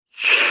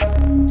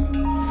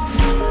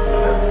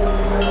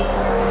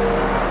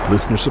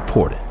Listener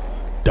supported.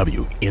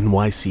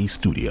 WNYC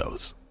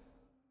Studios.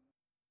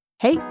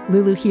 Hey,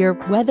 Lulu here.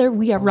 Whether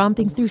we are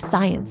romping through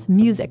science,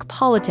 music,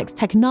 politics,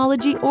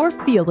 technology, or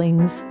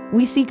feelings,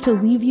 we seek to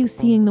leave you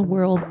seeing the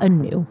world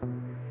anew.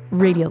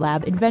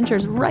 Radiolab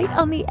adventures right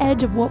on the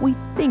edge of what we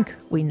think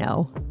we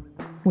know,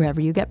 wherever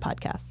you get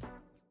podcasts.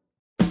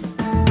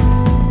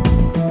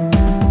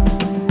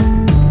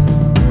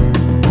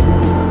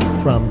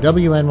 From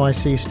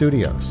WNYC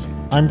Studios,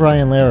 I'm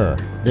Brian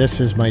Lehrer.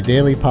 This is my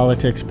daily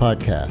politics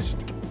podcast.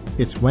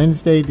 It's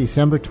Wednesday,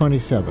 December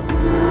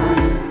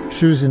 27th.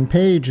 Susan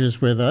Page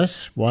is with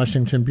us,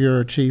 Washington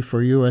Bureau Chief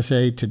for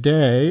USA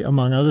Today.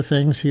 Among other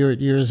things, here at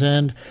year's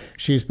end,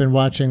 she's been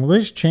watching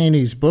Liz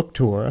Cheney's book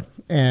tour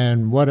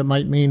and what it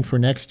might mean for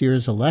next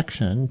year's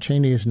election.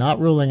 Cheney is not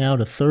ruling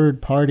out a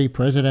third-party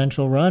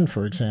presidential run,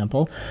 for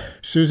example.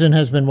 Susan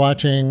has been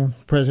watching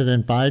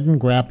President Biden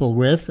grapple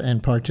with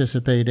and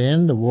participate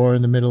in the war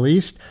in the Middle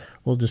East.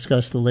 We'll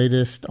discuss the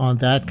latest on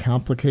that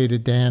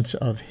complicated dance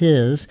of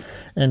his.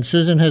 And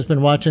Susan has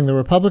been watching the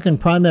Republican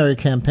primary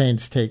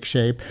campaigns take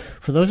shape.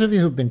 For those of you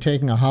who've been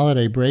taking a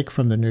holiday break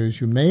from the news,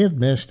 you may have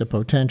missed a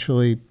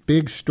potentially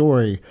big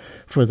story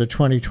for the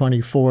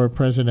 2024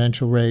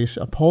 presidential race.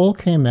 A poll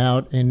came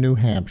out in New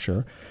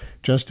Hampshire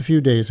just a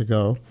few days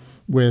ago,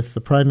 with the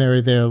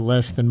primary there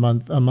less than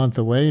a month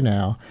away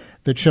now,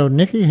 that showed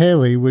Nikki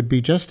Haley would be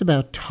just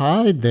about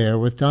tied there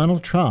with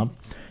Donald Trump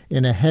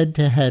in a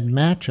head-to-head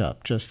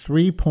matchup, just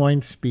 3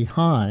 points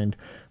behind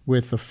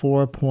with the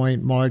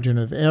 4-point margin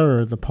of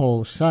error the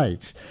poll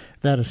cites.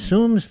 That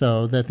assumes,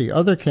 though, that the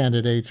other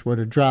candidates were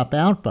to drop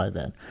out by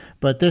then.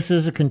 But this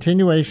is a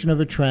continuation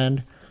of a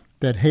trend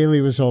that Haley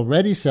was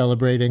already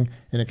celebrating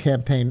in a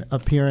campaign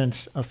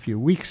appearance a few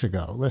weeks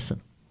ago.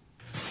 Listen.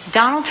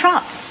 Donald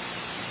Trump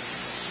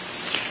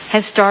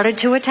has started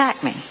to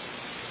attack me.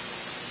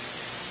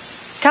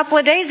 A couple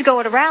of days ago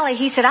at a rally,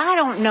 he said, I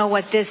don't know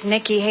what this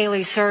Nikki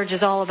Haley surge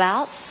is all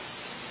about.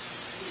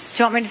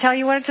 Do you want me to tell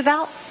you what it's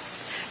about?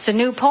 It's a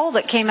new poll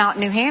that came out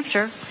in New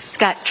Hampshire. It's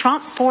got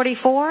Trump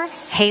 44,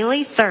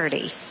 Haley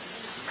 30.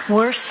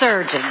 We're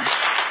surging.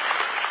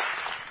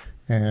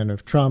 And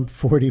if Trump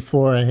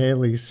 44,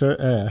 Haley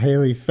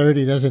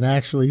 30 doesn't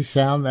actually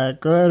sound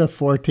that good, a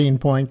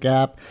 14-point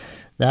gap,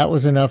 that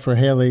was enough for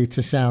Haley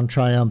to sound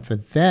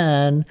triumphant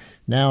then.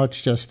 Now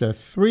it's just a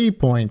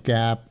 3-point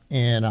gap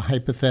in a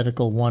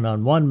hypothetical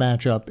one-on-one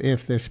matchup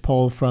if this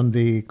poll from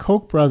the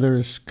Koch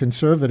brothers'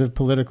 conservative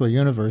political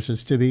universe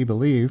is to be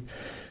believed.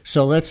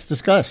 So let's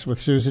discuss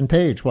with Susan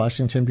Page,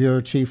 Washington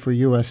Bureau Chief for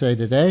USA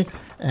Today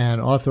and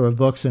author of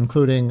books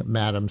including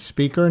Madam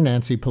Speaker,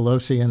 Nancy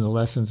Pelosi and the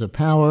Lessons of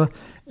Power,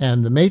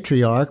 and The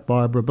Matriarch,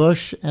 Barbara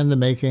Bush, and the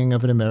Making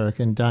of an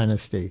American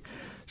Dynasty.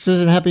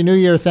 Susan, Happy New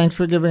Year. Thanks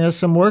for giving us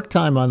some work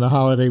time on the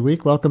holiday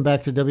week. Welcome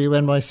back to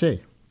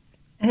WNYC.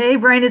 Hey,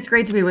 Brian, it's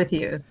great to be with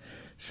you.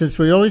 Since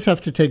we always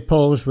have to take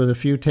polls with a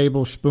few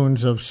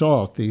tablespoons of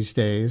salt these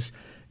days,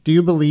 do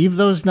you believe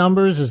those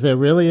numbers? Is there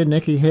really a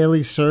Nikki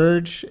Haley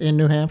surge in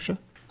New Hampshire?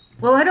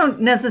 Well, I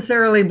don't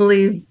necessarily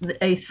believe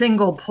a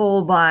single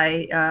poll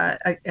by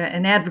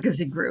an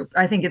advocacy group.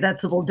 I think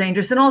that's a little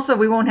dangerous. And also,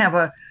 we won't have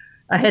a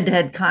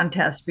head-to-head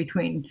contest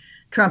between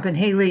Trump and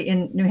Haley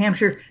in New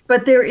Hampshire.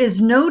 But there is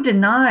no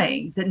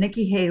denying that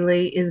Nikki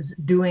Haley is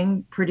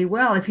doing pretty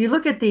well. If you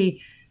look at the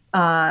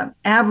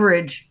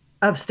average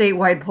of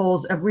statewide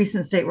polls, of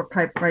recent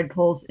statewide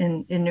polls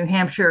in New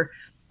Hampshire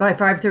by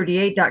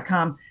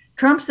 538.com,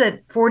 Trump's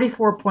at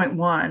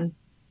 44.1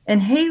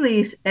 and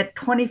Haley's at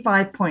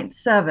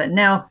 25.7.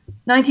 Now,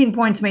 19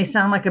 points may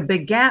sound like a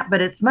big gap,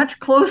 but it's much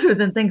closer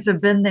than things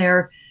have been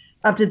there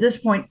up to this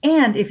point.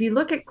 And if you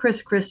look at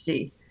Chris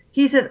Christie,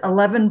 he's at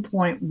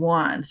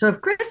 11.1. So if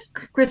Chris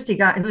Christie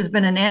who's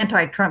been an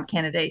anti-Trump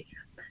candidate,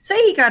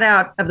 say he got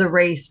out of the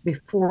race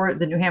before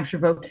the New Hampshire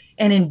vote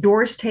and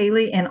endorsed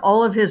Haley and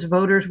all of his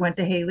voters went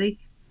to Haley,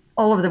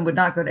 all of them would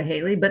not go to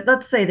Haley, but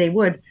let's say they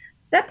would,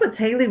 that puts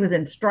Haley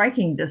within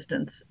striking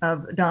distance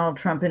of Donald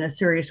Trump in a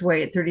serious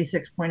way at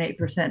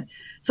 36.8%.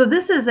 So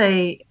this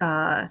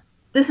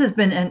has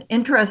been an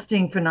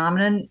interesting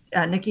phenomenon.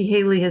 Nikki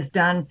Haley has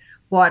done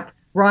what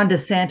Ron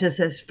DeSantis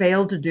has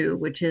failed to do,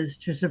 which is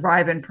to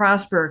survive and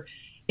prosper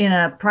in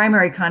a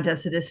primary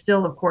contest that is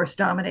still, of course,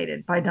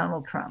 dominated by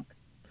Donald Trump.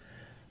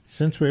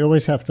 Since we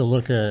always have to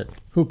look at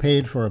who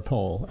paid for a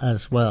poll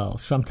as well,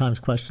 sometimes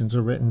questions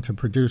are written to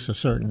produce a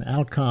certain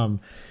outcome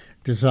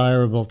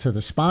desirable to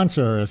the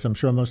sponsor, as I'm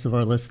sure most of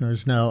our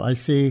listeners know. I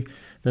see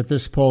that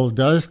this poll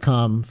does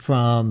come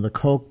from the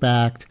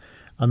Koch-backed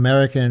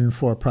American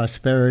for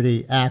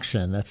Prosperity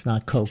Action. That's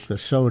not Coke the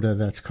soda,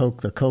 that's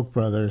Koch, the Koch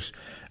brothers.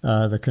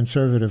 The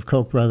conservative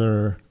Koch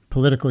brother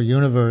political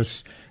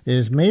universe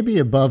is maybe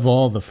above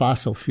all the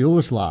fossil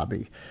fuels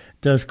lobby.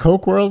 Does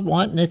Koch world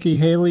want Nikki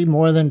Haley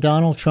more than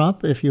Donald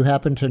Trump, if you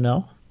happen to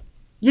know?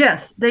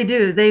 Yes, they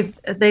do. They've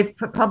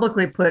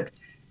publicly put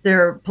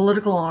their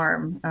political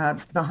arm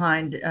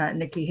behind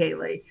Nikki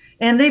Haley,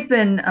 and they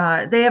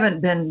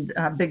haven't been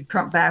big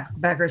Trump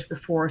backers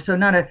before, so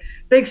not a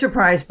big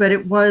surprise. But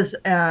it was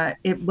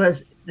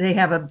they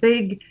have a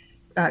big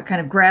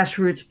kind of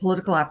grassroots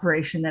political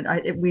operation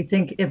that we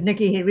think if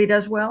Nikki Haley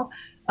does well,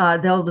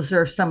 they'll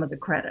deserve some of the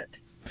credit.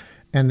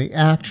 And the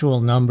actual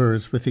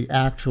numbers with the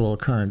actual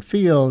current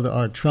field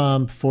are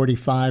Trump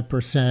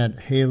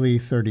 45%, Haley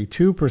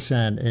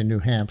 32% in New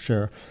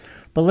Hampshire.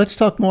 But let's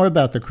talk more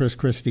about the Chris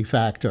Christie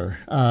factor.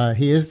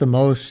 He is the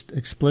most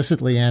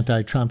explicitly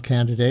anti-Trump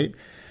candidate,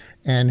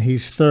 and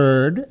he's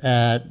third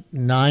at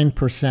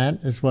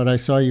 9%, is what I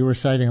saw. You were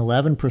citing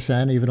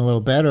 11%, even a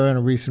little better in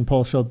a recent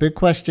poll. So a big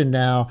question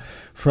now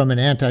from an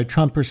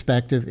anti-Trump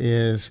perspective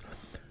is,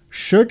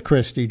 should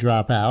Christie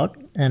drop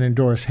out and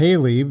endorse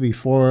Haley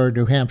before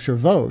New Hampshire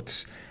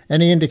votes?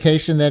 Any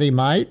indication that he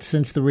might,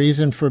 since the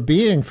reason for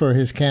being for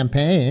his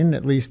campaign,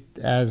 at least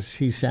as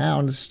he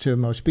sounds to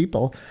most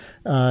people,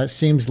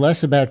 seems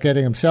less about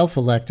getting himself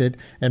elected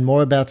and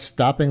more about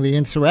stopping the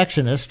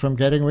insurrectionists from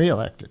getting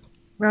reelected?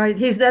 Right.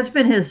 That's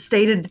been his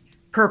stated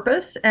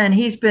purpose, and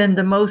he's been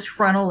the most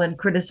frontal in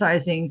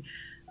criticizing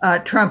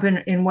Trump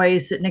in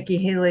ways that Nikki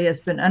Haley has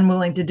been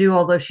unwilling to do,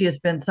 although she has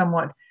been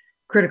somewhat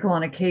critical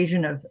on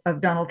occasion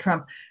of Donald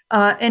Trump.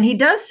 And he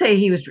does say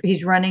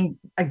he's running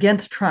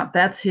against Trump.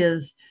 That's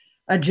his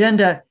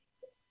agenda.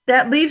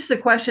 That leaves the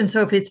question,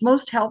 so if it's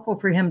most helpful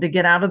for him to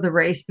get out of the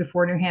race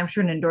before New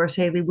Hampshire and endorse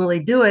Haley, will he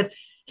do it?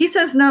 He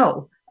says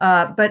no,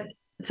 but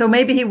so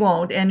maybe he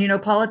won't. And,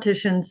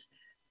 politicians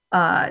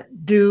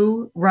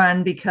do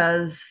run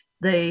because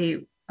they,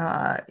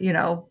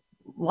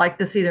 like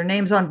to see their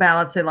names on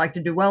ballots. They like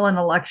to do well in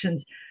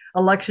elections.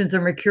 Elections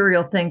are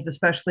mercurial things,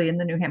 especially in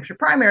the New Hampshire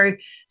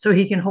primary, so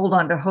he can hold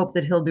on to hope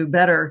that he'll do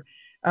better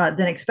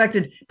than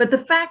expected. But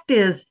the fact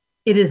is,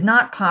 it is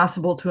not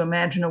possible to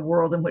imagine a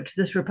world in which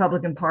this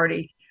Republican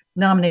Party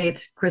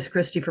nominates Chris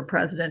Christie for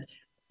president.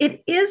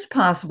 It is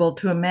possible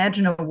to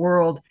imagine a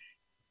world,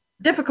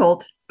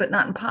 difficult, but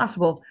not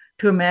impossible,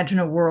 to imagine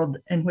a world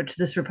in which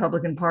this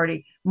Republican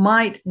Party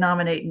might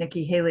nominate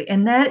Nikki Haley.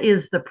 And that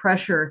is the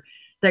pressure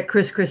that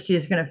Chris Christie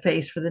is going to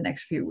face for the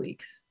next few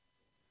weeks.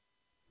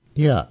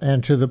 Yeah,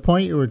 and to the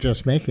point you were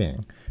just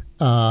making,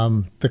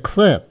 the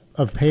clip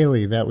of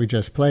Haley that we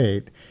just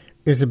played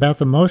is about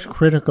the most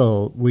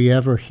critical we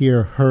ever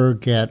hear her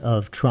get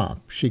of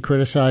Trump. She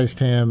criticized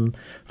him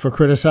for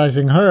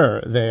criticizing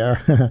her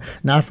there,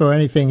 not for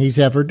anything he's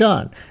ever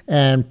done.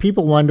 And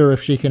people wonder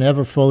if she can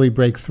ever fully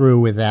break through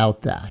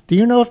without that. Do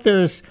you know if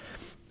there's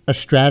a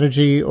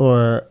strategy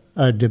or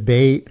a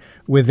debate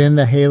within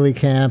the Haley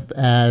camp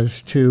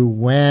as to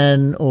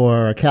when,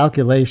 or a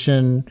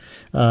calculation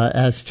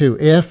as to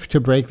if to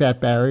break that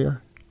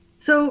barrier?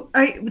 So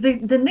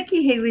the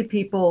Nikki Haley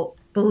people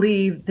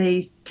believe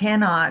it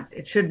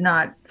should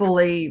not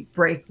fully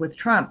break with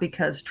Trump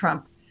because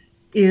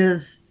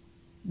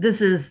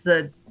this is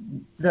the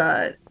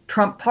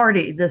Trump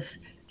party.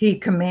 He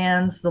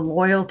commands the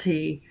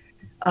loyalty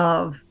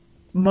of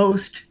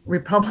most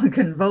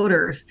Republican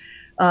voters.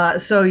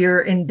 So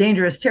you're in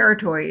dangerous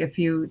territory if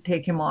you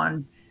take him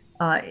on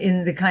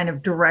in the kind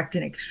of direct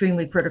and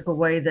extremely critical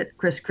way that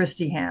Chris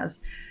Christie has.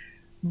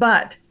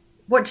 But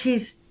what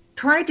she's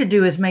tried to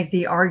do is make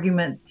the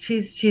argument.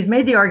 She's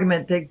made the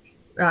argument that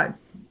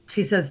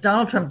she says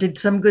Donald Trump did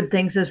some good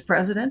things as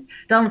president.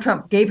 Donald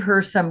Trump gave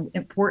her some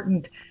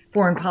important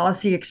foreign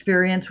policy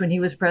experience when he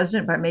was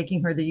president by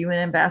making her the UN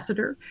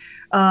ambassador.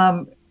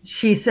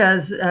 She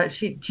says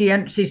she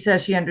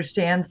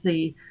understands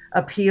the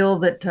appeal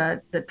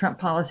that Trump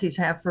policies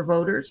have for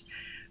voters,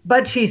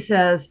 but she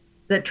says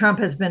that Trump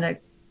has been a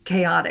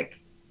chaotic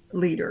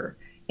leader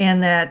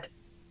and that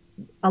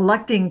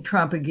electing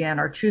Trump again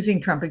or choosing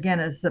Trump again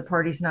as the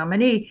party's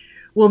nominee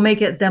will make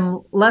them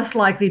less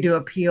likely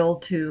to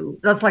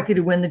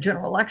win the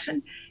general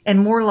election and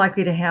more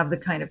likely to have the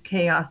kind of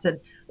chaos that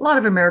a lot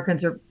of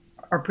Americans are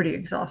pretty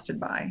exhausted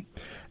by.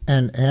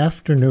 And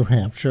after New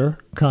Hampshire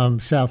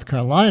comes South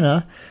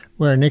Carolina,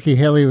 where Nikki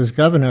Haley was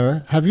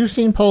governor. Have you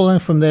seen polling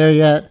from there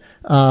yet?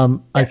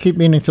 I keep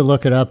meaning to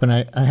look it up, and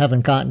I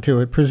haven't gotten to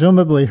it.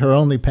 Presumably, her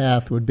only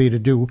path would be to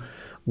do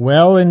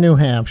well in New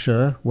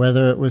Hampshire,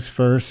 whether it was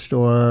first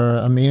or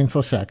a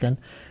meaningful second,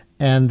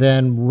 and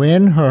then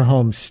win her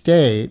home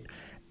state,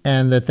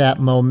 and that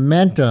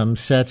momentum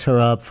sets her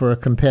up for a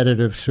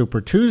competitive Super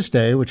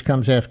Tuesday, which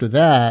comes after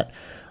that.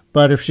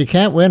 But if she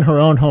can't win her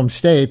own home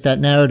state, that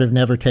narrative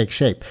never takes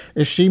shape.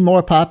 Is she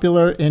more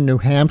popular in New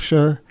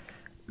Hampshire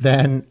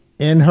than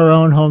in her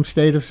own home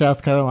state of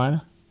South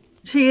Carolina?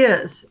 She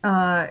is.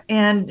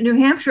 And New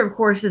Hampshire, of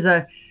course, is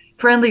a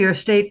friendlier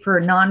state for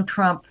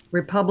non-Trump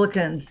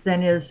Republicans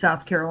than is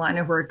South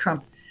Carolina, where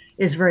Trump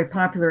is very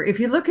popular. If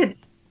you look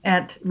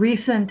at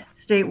recent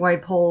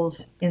statewide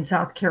polls in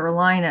South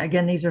Carolina,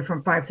 again, these are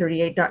from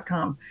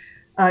 538.com,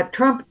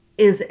 Trump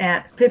is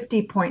at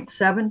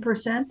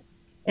 50.7%,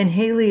 and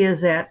Haley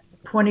is at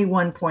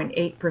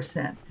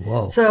 21.8%.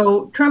 Whoa.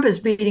 So Trump is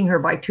beating her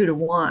by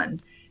 2-1.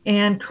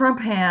 And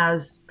Trump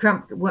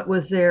what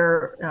was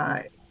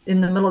there in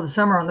the middle of the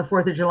summer on the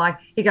 4th of July,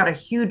 he got a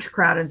huge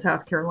crowd in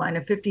South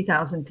Carolina,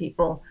 50,000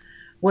 people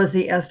was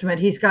the estimate.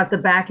 He's got the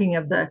backing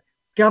of the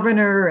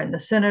governor and the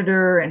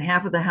senator and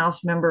half of the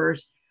House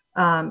members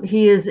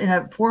He is in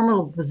a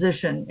formidable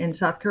position in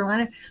South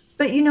Carolina.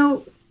 But,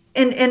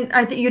 and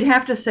I think you'd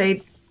have to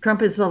say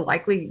Trump is a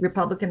likely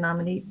Republican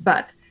nominee,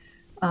 but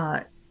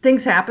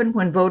things happen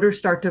when voters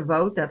start to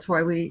vote. That's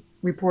why we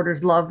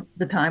reporters love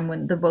the time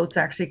when the votes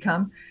actually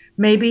come.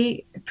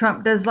 Maybe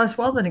Trump does less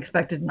well than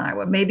expected in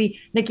Iowa. Maybe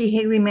Nikki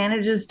Haley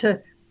manages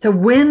to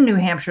win New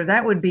Hampshire.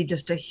 That would be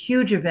just a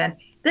huge event.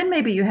 Then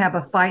maybe you have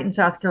a fight in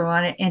South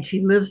Carolina and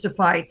she lives to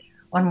fight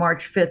on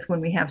March 5th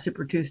when we have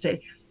Super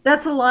Tuesday.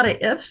 That's a lot of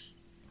ifs,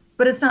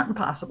 but it's not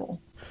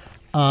impossible.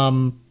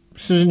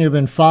 Susan, you've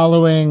been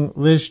following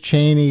Liz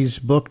Cheney's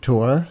book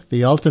tour,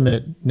 The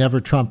Ultimate Never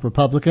Trump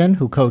Republican,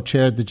 who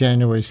co-chaired the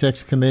January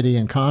 6th committee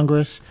in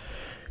Congress.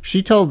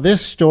 She told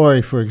this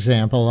story, for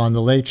example, on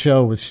The Late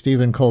Show with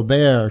Stephen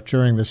Colbert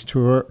during this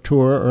tour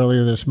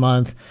earlier this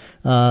month,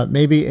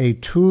 maybe a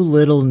too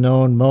little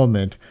known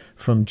moment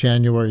from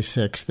January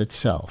 6th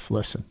itself.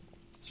 Listen.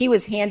 He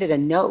was handed a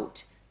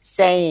note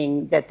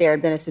saying that there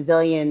had been a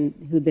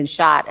civilian who'd been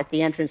shot at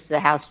the entrance to the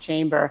House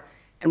chamber.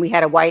 And we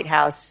had a White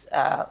House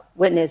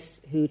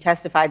witness who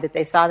testified that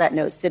they saw that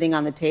note sitting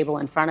on the table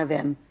in front of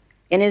him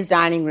in his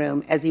dining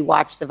room as he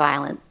watched the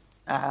violent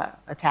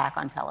attack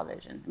on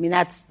television. I mean,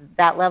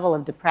 that level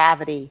of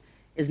depravity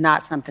is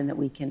not something that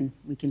we can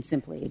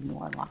simply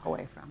ignore and walk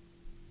away from.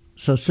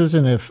 So,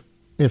 Susan,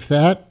 if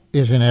that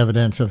isn't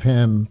evidence of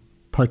him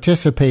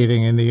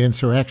participating in the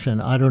insurrection,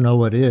 I don't know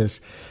what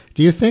is.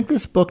 Do you think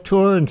this book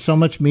tour and so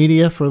much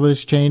media for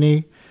Liz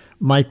Cheney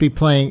might be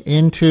playing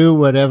into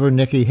whatever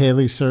Nikki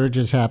Haley surge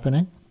is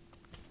happening?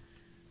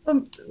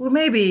 Well,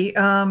 maybe.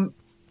 I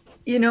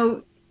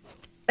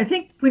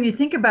think when you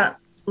think about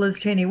Liz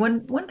Cheney,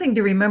 one thing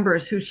to remember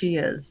is who she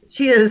is.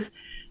 She is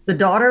the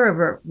daughter of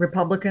a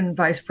Republican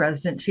vice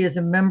president. She is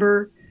a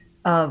member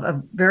of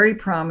a very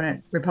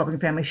prominent Republican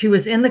family. She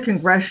was in the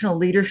congressional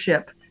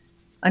leadership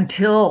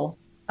until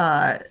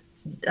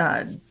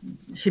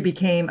she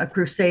became a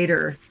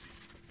crusader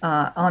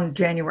on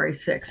January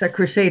 6th, a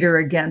crusader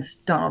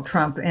against Donald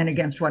Trump and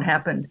against what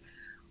happened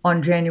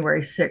on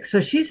January 6th.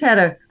 So she's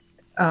had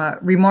a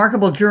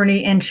remarkable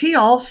journey. And she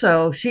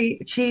also,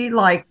 she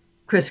like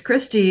Chris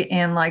Christie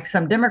and like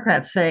some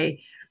Democrats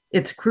say,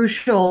 it's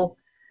crucial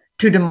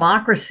to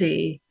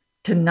democracy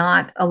to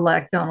not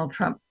elect Donald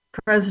Trump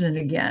president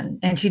again.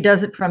 And she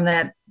does it from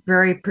that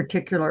very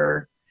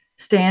particular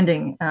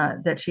standing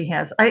that she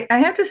has. I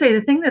have to say, the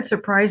thing that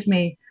surprised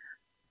me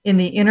in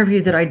the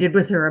interview that I did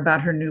with her about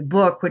her new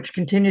book, which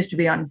continues to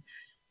be on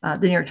the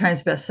New York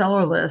Times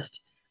bestseller list,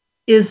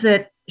 is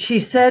that she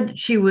said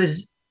she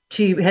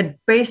had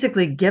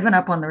basically given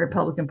up on the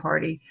Republican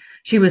Party.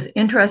 She was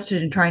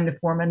interested in trying to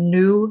form a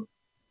new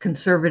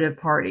conservative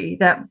party.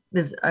 That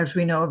is, as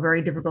we know, a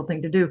very difficult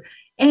thing to do.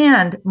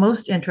 And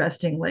most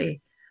interestingly,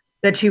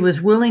 that she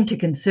was willing to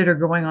consider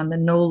going on the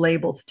no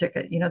labels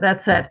ticket.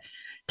 That's that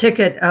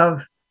ticket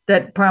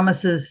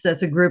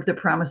that's a group that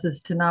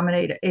promises to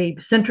nominate a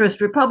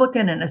centrist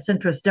Republican and a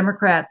centrist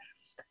Democrat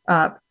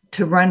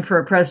to run for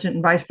a president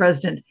and vice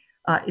president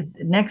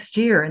next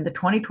year in the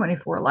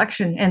 2024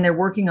 election. And they're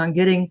working on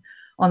getting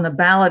on the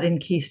ballot in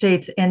key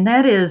states. And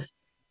that is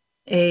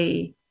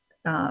a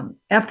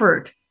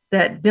effort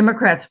that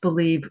Democrats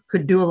believe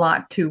could do a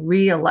lot to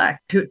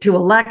to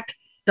elect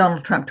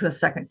Donald Trump to a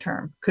second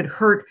term, could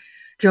hurt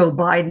Joe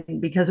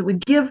Biden, because it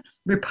would give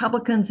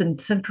Republicans and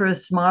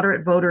centrist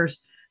moderate voters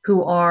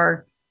who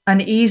are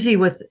uneasy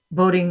with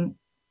voting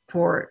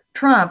for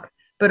Trump,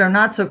 but are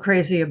not so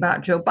crazy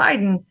about Joe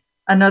Biden,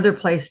 another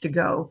place to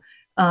go.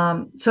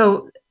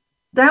 So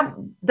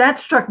that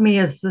struck me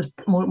as the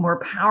more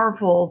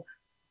powerful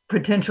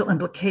potential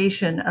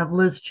implication of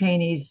Liz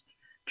Cheney's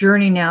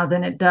journey now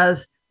than it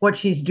does what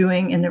she's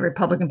doing in the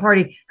Republican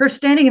Party. Her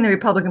standing in the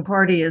Republican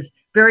Party is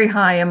very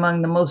high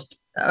among the most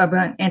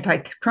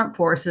anti-Trump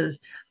forces,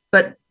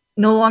 but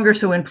no longer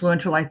so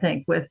influential, I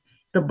think, with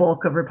the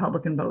bulk of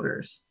Republican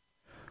voters.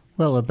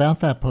 Well, about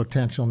that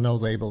potential no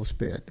labels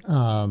bid,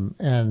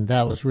 and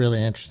that was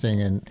really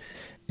interesting. And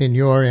in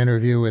your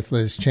interview with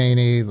Liz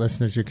Cheney,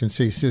 listeners, you can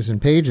see Susan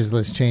Page's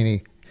Liz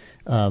Cheney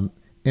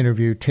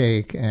interview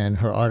take and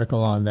her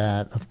article on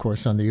that, of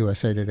course, on the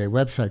USA Today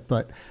website.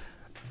 But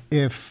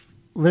if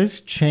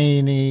Liz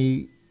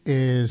Cheney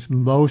is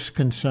most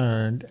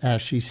concerned,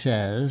 as she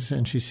says,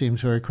 and she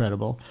seems very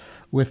credible,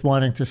 with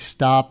wanting to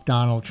stop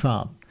Donald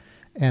Trump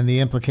and the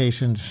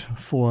implications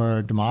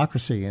for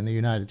democracy in the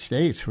United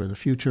States, for the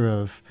future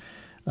of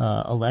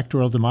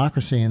electoral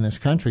democracy in this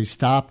country,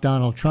 stop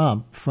Donald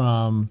Trump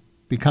from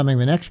becoming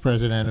the next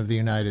president of the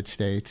United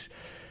States,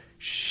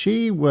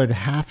 she would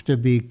have to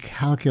be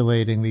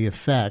calculating the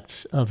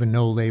effects of a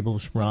no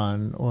labels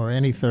run or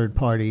any third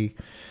party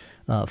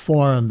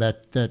forum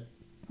that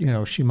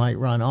she might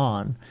run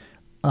on.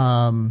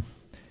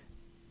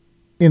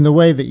 In the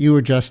way that you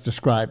were just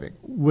describing,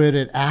 would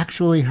it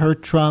actually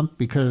hurt Trump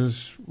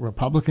because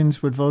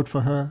Republicans would vote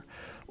for her?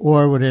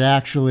 Or would it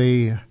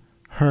actually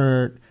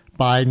hurt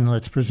Biden?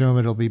 Let's presume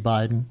it'll be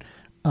Biden,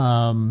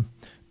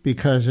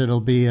 because it'll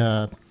be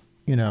an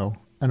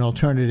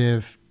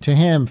alternative to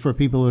him for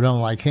people who don't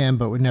like him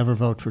but would never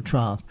vote for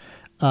Trump.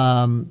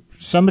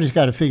 Somebody's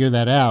got to figure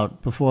that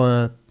out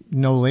before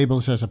No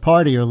Labels as a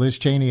party or Liz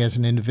Cheney as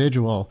an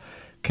individual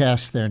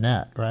cast their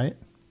net, right?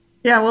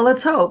 Yeah, well,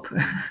 let's hope.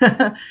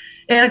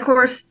 And of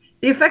course,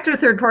 the effect of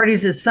third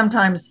parties is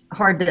sometimes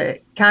hard to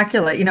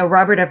calculate. You know,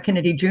 Robert F.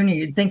 Kennedy Jr.,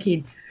 you'd think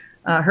he'd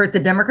hurt the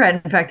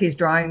Democrat. In fact, he's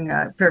drawing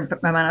a fair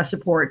amount of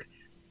support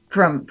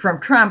from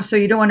Trump. So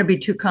you don't want to be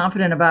too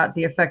confident about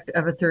the effect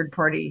of a third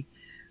party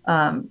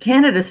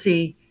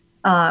candidacy.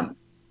 And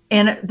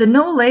the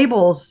No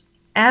Labels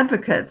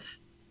advocates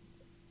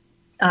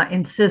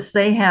insist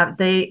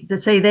they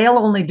say they'll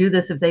only do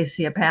this if they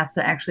see a path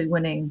to actually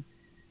winning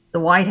the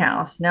White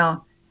House.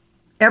 Now,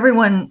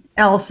 everyone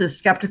else is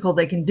skeptical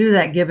they can do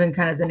that given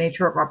kind of the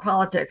nature of our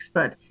politics,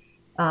 but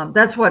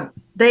that's what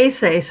they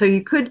say. So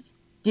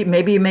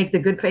maybe you make the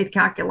good faith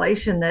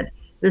calculation that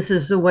this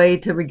is a way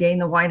to regain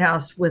the White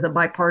House with a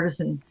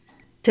bipartisan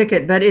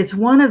ticket. But it's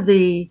one of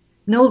the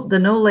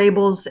No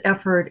Labels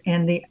effort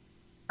and the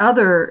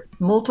other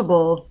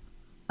multiple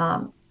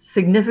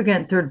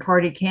significant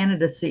third-party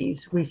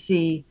candidacies we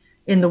see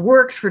in the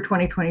works for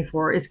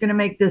 2024 is going to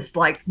make this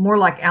more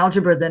like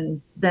algebra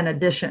than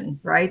addition,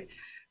 right?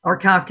 Or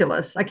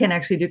calculus. I can't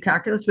actually do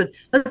calculus, but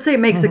let's say it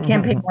makes the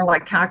campaign more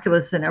like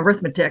calculus and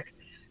arithmetic.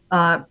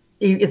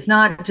 It's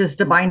not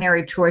just a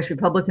binary choice,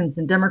 Republicans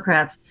and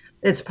Democrats.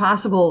 It's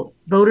possible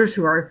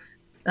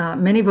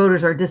many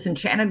voters are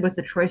disenchanted with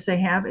the choice they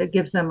have. It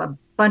gives them a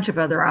bunch of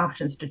other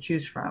options to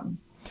choose from.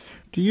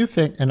 Do you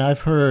think, and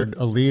I've heard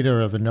a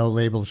leader of a No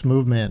Labels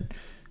movement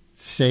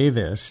say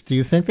this, do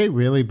you think they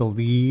really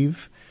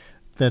believe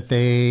that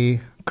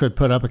they could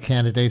put up a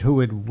candidate who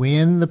would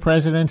win the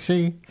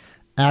presidency,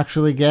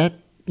 actually get,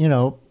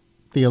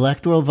 the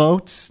electoral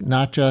votes,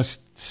 not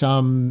just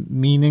some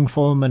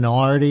meaningful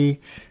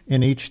minority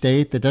in each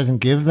state that doesn't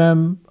give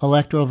them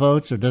electoral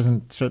votes or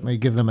doesn't certainly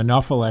give them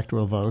enough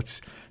electoral votes?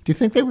 Do you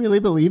think they really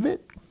believe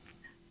it?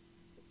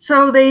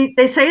 So they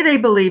say they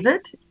believe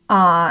it.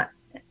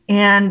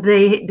 And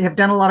they have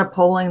done a lot of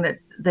polling that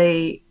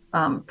they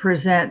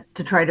present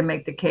to try to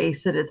make the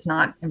case that it's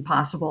not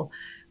impossible.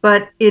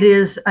 But it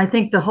is, I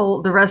think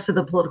the rest of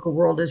the political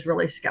world is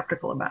really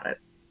skeptical about it.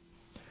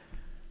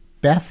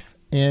 Beth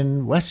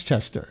in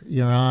Westchester,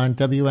 you're on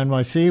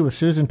WNYC with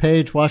Susan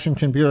Page,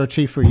 Washington Bureau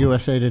Chief for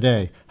USA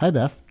Today. Hi,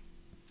 Beth.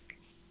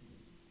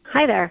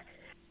 Hi there.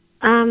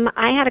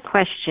 I had a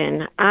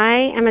question.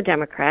 I am a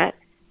Democrat,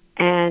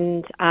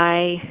 and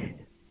I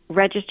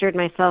registered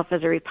myself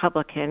as a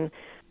Republican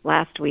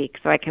last week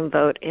so I can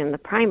vote in the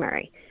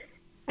primary.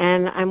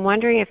 And I'm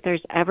wondering if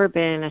there's ever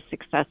been a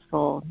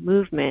successful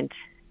movement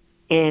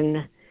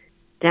in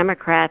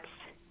Democrats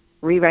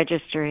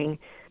re-registering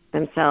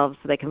themselves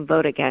so they can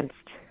vote against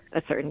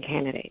a certain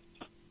candidate.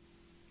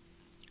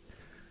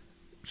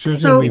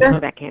 Susan, whoever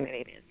that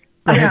candidate is.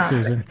 Go ahead,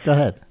 Susan. Go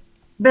ahead.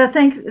 Beth,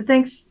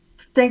 thanks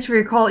for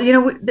your call.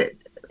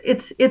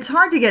 It's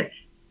hard to get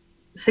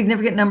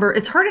significant number.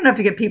 It's hard enough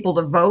to get people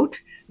to vote,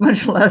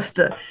 much less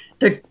to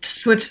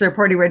switch their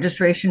party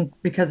registration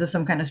because of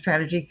some kind of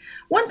strategy.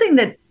 One thing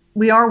that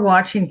we are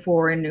watching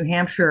for in New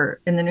Hampshire,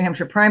 in the New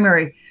Hampshire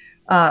primary,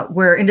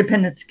 where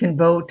independents can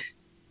vote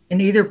in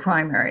either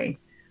primary,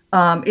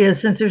 is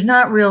since there's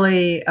not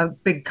really a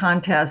big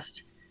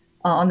contest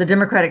on the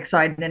Democratic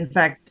side, and in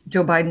fact,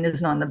 Joe Biden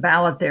isn't on the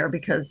ballot there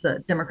because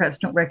Democrats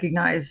don't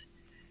recognize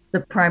the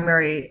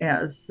primary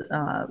as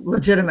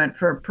legitimate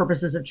for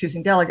purposes of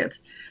choosing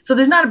delegates. So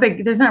there's not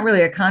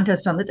really a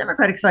contest on the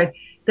Democratic side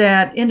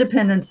that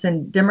independents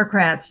and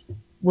Democrats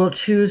will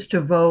choose to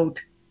vote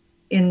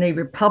in the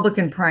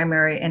Republican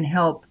primary and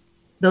help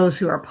those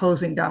who are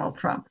opposing Donald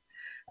Trump.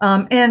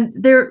 And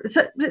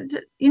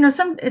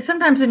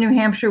sometimes in New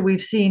Hampshire,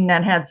 we've seen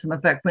that had some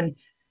effect when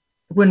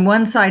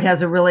one side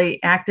has a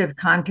really active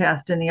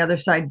contest and the other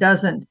side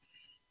doesn't,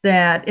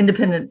 that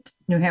independent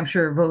New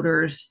Hampshire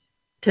voters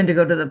tend to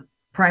go to the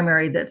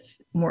primary that's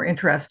more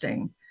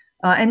interesting.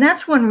 And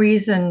that's one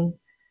reason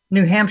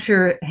New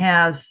Hampshire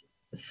has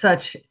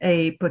such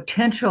a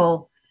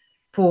potential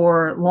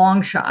for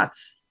long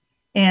shots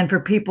and for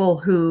people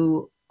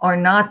who are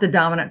not the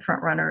dominant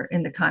frontrunner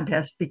in the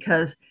contest,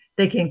 because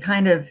they can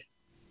kind of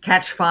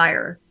catch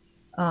fire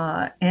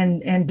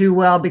and do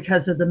well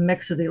because of the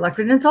mix of the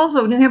electorate. And it's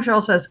also, New Hampshire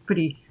also has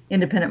pretty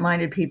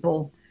independent-minded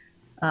people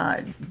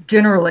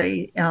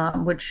generally,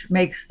 which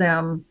makes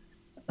them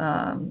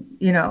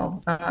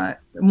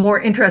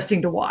more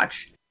interesting to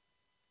watch.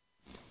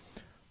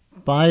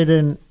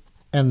 Biden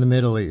and the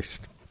Middle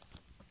East.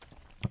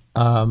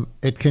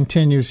 It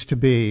continues to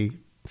be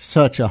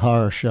such a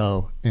horror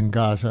show in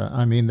Gaza.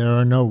 I mean, there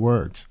are no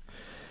words.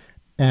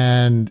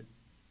 And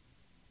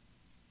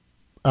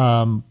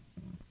from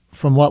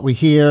what we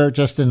hear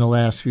just in the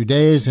last few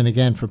days, and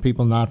again, for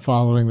people not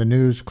following the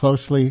news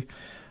closely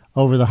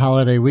over the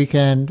holiday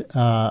weekend,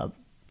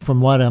 from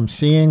what I'm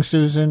seeing,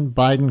 Susan,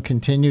 Biden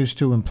continues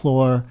to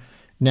implore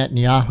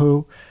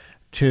Netanyahu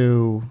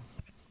to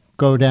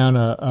go down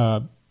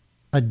a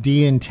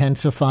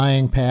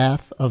de-intensifying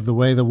path of the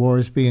way the war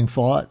is being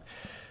fought,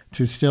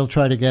 to still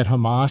try to get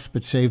Hamas,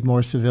 but save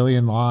more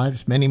civilian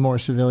lives, many more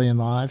civilian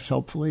lives,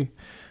 hopefully.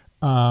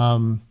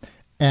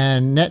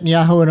 And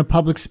Netanyahu, in a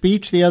public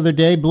speech the other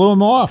day, blew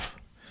him off.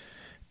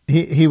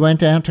 He went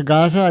down to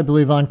Gaza, I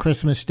believe, on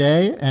Christmas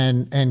Day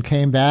and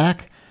came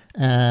back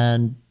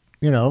and,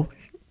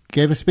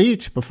 gave a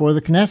speech before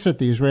the Knesset,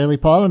 the Israeli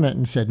parliament,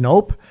 and said,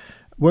 nope,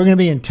 we're going to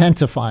be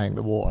intensifying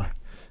the war,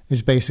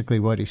 is basically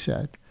what he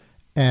said.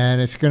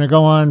 And it's going to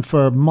go on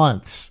for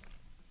months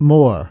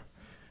more.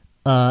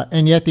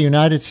 And yet the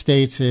United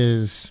States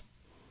is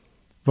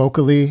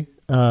vocally,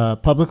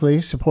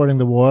 publicly supporting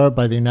the war.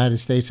 By the United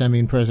States, I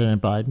mean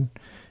President Biden,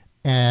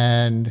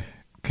 and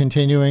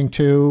continuing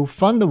to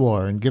fund the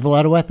war and give a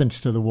lot of weapons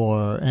to the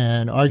war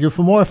and argue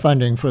for more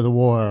funding for the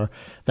war.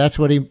 That's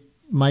what he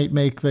might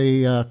make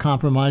the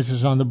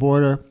compromises on the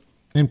border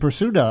in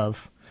pursuit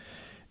of.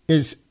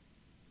 Is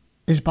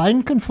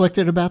Biden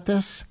conflicted about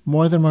this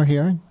more than we're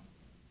hearing?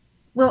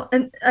 Well,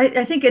 and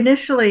I think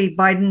initially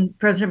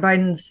President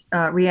Biden's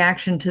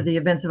reaction to the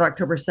events of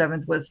October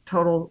 7th was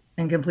total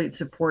and complete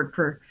support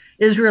for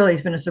Israel.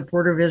 He's been a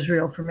supporter of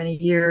Israel for many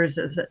years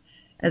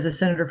as a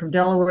senator from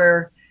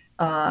Delaware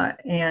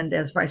and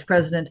as vice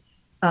president.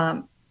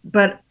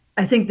 But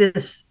I think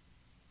this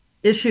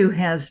issue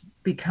has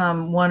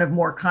become one of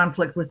more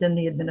conflict within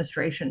the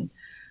administration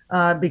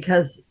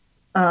because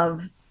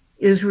of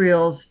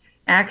Israel's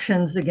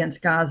actions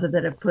against Gaza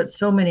that have put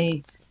so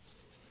many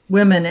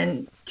women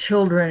and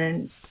children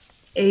and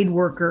aid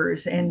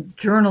workers and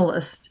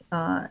journalists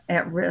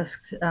at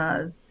risk.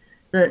 The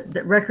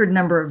record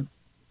number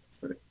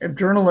of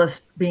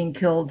journalists being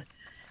killed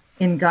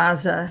in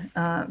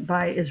Gaza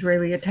by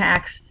Israeli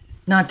attacks,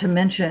 not to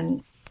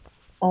mention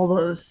all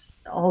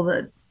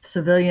the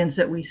civilians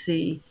that we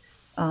see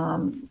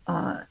and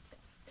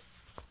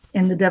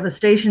the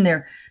devastation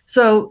there.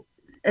 So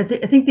I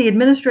think the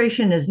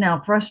administration is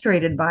now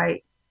frustrated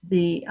by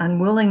the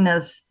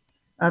unwillingness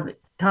of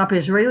top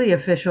Israeli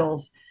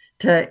officials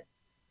to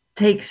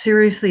take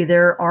seriously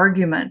their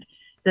argument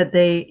that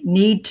they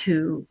need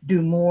to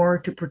do more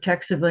to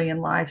protect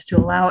civilian lives, to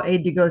allow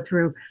aid to go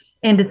through,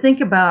 and to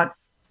think about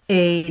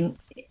an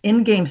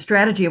in-game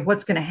strategy of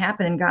what's going to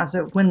happen in Gaza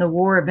when the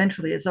war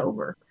eventually is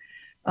over.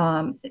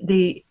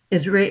 The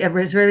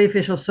Israeli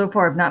officials so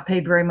far have not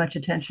paid very much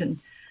attention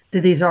to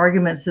these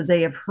arguments that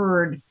they have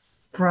heard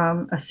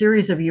from a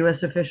series of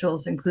U.S.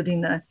 officials,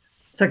 including the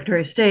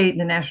Secretary of State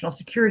and the National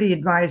Security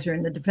Advisor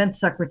and the Defense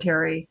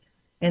Secretary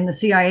and the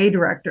CIA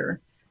Director.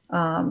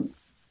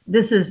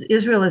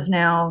 Israel is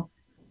now,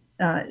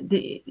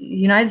 the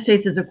United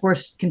States is, of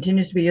course,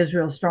 continues to be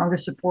Israel's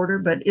strongest supporter,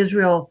 but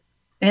Israel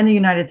and the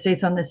United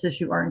States on this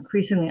issue are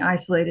increasingly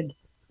isolated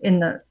in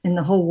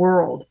the whole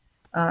world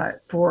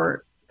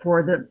for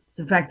the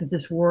fact that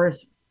this war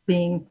is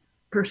being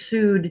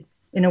pursued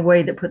in a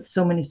way that puts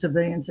so many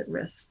civilians at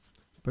risk.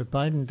 But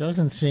Biden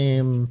doesn't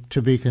seem to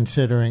be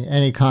considering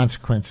any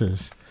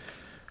consequences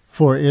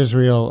for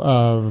Israel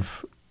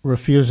of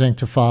refusing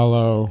to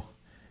follow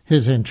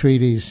his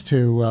entreaties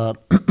to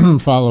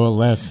follow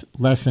a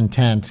less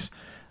intense.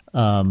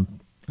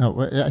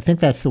 I think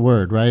that's the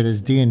word, right?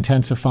 Is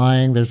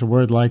de-intensifying. There's a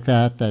word like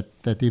that the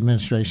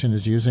administration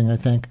is using. I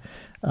think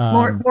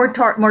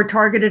more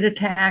targeted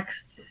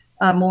attacks,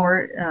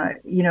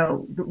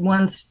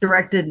 ones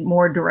directed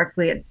more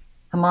directly at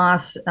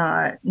Hamas,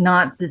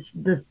 not this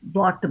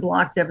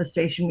block-to-block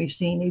devastation we've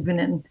seen, even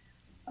in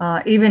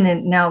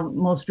now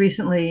most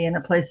recently in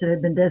a place that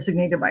had been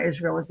designated by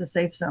Israel as a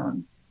safe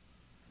zone.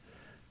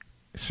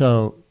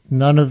 So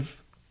none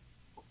of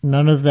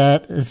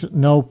that is,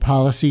 no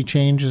policy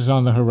changes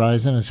on the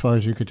horizon, as far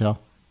as you could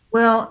tell.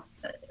 Well,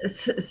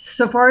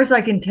 so far as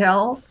I can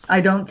tell,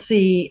 I don't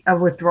see a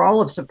withdrawal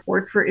of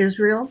support for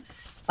Israel,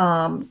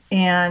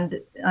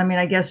 and I mean,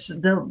 I guess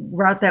the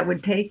route that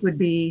would take would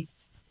be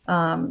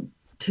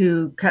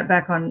to cut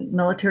back on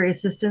military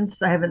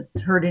assistance. I haven't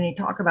heard any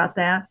talk about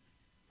that.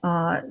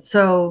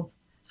 So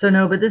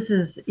no, but this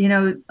is,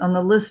 on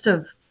the list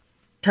of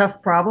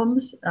tough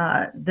problems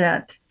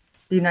that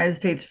the United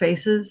States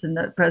faces and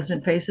the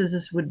president faces,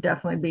 this would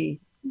definitely be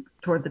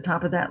toward the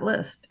top of that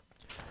list.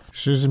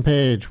 Susan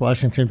Page,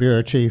 Washington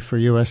Bureau Chief for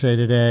USA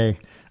Today.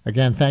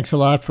 Again, thanks a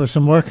lot for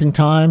some working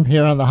time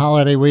here on the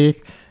holiday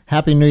week.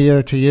 Happy New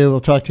Year to you.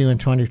 We'll talk to you in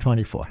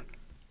 2024.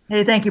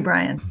 Hey, thank you,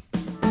 Brian.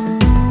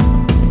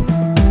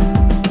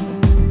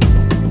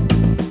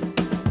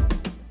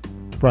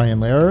 Brian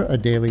Lehrer, a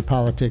daily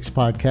politics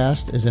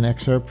podcast, is an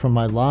excerpt from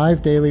my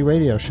live daily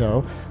radio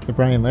show, The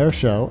Brian Lehrer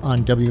Show,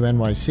 on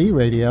WNYC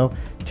Radio,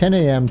 10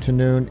 a.m. to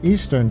noon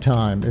Eastern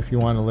Time, if you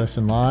want to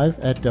listen live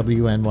at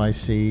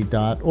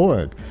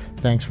wnyc.org.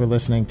 Thanks for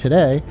listening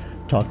today.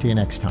 Talk to you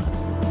next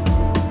time.